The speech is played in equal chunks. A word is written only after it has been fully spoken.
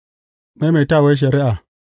Maimaitawar Shari'a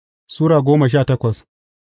Sura 18.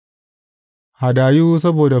 Hadayu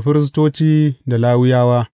saboda firistoci da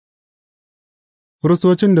Lawiyawa.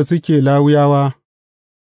 Firistocin da suke Lawiyawa,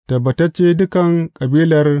 tabbatacce dukan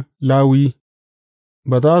kabilar Lawi,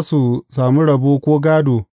 ba za su sami rabo ko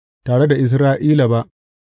gādo tare da Isra'ila ba,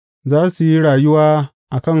 za su yi rayuwa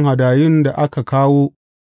a kan hadayun da aka kawo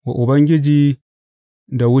wa Ubangiji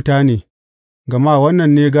da wuta ne, gama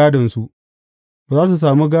wannan ne gādonsu, ba za su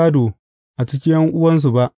sami gādo a cikin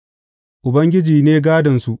 ’yan'uwansu ba, Ubangiji ne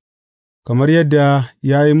gādonsu, kamar yadda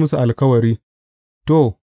ya yi musu alkawari.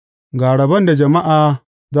 To, ga rabon da jama'a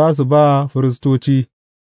za su ba firistoci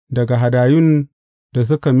daga hadayun da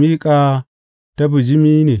suka miƙa ta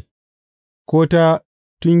bijimi ne, ko ta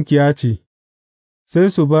tunkiya ce, sai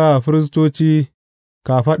su ba firistoci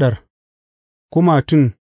kafaɗar,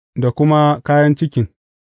 kumatun da kuma kayan cikin,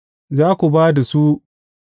 za ku ba da su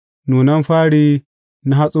nunan fari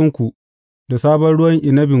na hatsinku, da sabon ruwan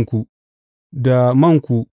inabinku, da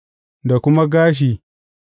manku, da kuma gashi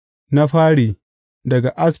na fari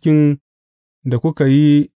daga askin da kuka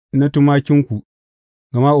yi na tumakinku,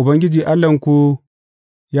 gama Ubangiji Allahnku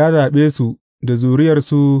ya zaɓe su da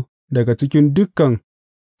zuriyarsu daga cikin dukan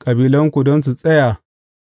kabilanku don su tsaya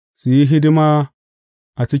su yi hidima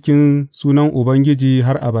a cikin sunan Ubangiji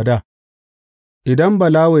har abada. Idan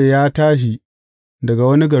Balawe ya tashi daga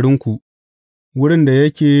wani garinku, wurin da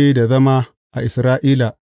yake da zama a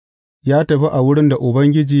Isra'ila, ya tafi a wurin da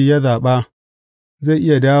Ubangiji ya zaɓa, zai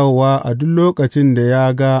iya dawowa a duk lokacin da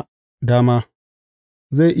ya ga dama,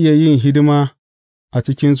 zai iya yin hidima a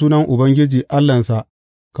cikin sunan Ubangiji Allahnsa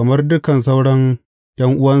kamar dukan sauran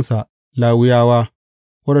 ’yan'uwansa Lawiyawa,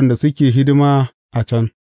 waɗanda suke hidima a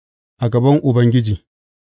can, a gaban Ubangiji,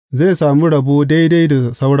 zai sami rabo daidai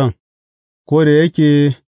da sauran, ko da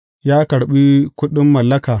yake ya karɓi kuɗin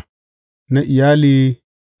mallaka na iyali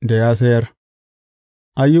da ya sayar.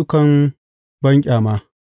 Ayyukan banƙyama.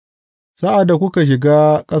 Sa'ad da kuka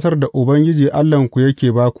shiga ƙasar da Ubangiji Allahnku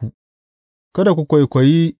yake ba ku, kada ku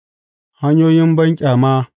kwaikwayi hanyoyin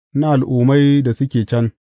banƙyama na al'ummai da suke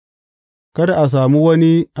can, kada a sami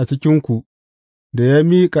wani a cikinku da ya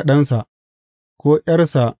miƙa ɗansa, ko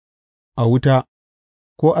 ’yarsa a wuta,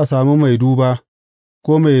 ko a sami mai duba,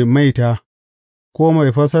 ko mai maita, ko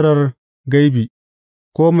mai fassarar gaibi,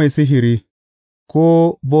 ko mai sihiri,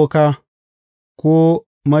 ko boka, ko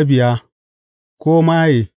mabiya, ko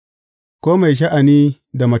maye, ko mai sha'ani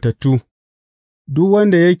da matattu, duk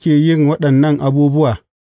wanda yake yin waɗannan abubuwa,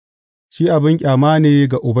 shi abin ƙyama ne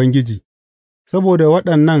ga Ubangiji, saboda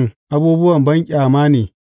waɗannan abubuwan banƙyama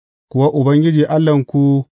ne kuwa Ubangiji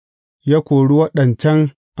Allahnku ya kori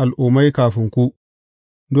waɗancan al'ummai kafin ku,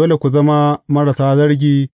 dole ku zama marasa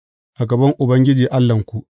zargi a gaban Ubangiji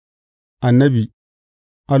Allahnku. Annabi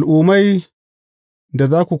Al'ummai da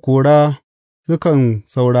za ku kora sukan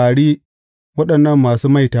saurari waɗannan masu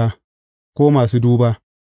maita, ko masu duba,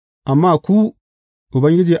 amma ku,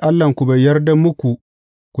 Ubangiji Allahnku bai yarda muku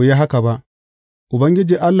ku yi haka ba,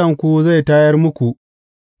 Ubangiji Allahnku zai tayar muku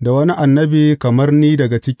da wani annabi kamar ni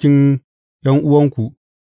daga cikin ’yan'uwanku,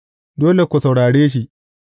 dole ku saurare shi,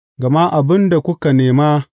 gama abin da kuka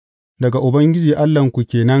nema daga Ubangiji Allahnku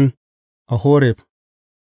ke nan a Horeb,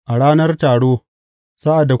 a ranar taro,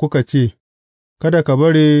 sa'ad da kuka ce, Kada ka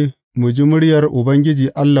bari mu ji muryar Ubangiji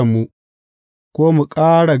Allahnmu, ko mu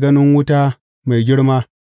ƙara ganin wuta mai girma,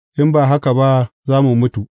 in ba haka ba za mu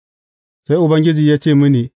mutu. Sai Ubangiji ya ce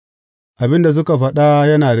mini, Abin da suka faɗa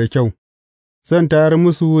yana da kyau, zan tayar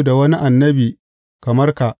musu da wani annabi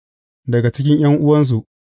kamar ka daga cikin ’yan'uwansu,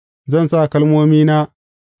 zan sa kalmomina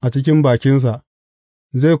a cikin bakinsa,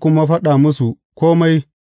 zai kuma faɗa musu kome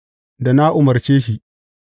da na umarce shi,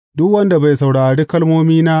 duk wanda bai saurari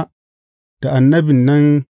kalmomina da annabin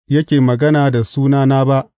nan yake magana da sunana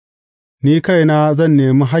ba, ni kaina zan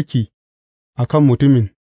nemi hakki a kan mutumin,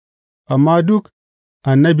 amma duk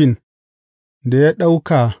annabin da ya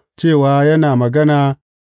ɗauka cewa yana magana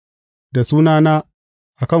da sunana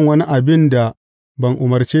a kan wani abin da ban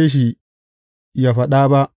umarce shi ya faɗa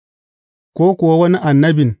ba, ko kuwa wani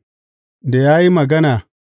annabin da ya yi magana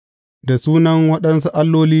da sunan waɗansu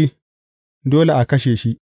alloli, dole a kashe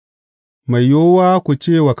shi. Mai yiwuwa ku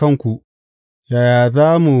ce wa kanku, Yaya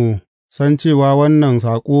za mu san cewa wannan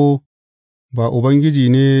saƙo ba Ubangiji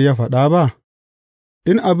ne ya faɗa ba?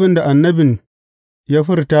 In abin da annabin ya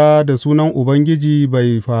furta da sunan Ubangiji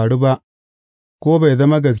bai faru ba, ko bai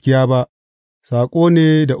zama gaskiya ba, saƙo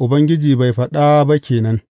ne da Ubangiji bai faɗa ba ke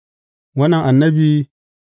nan, wannan annabi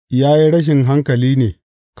ya yi rashin hankali ne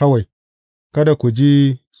kawai, kada ku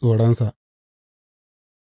ji tsoronsa.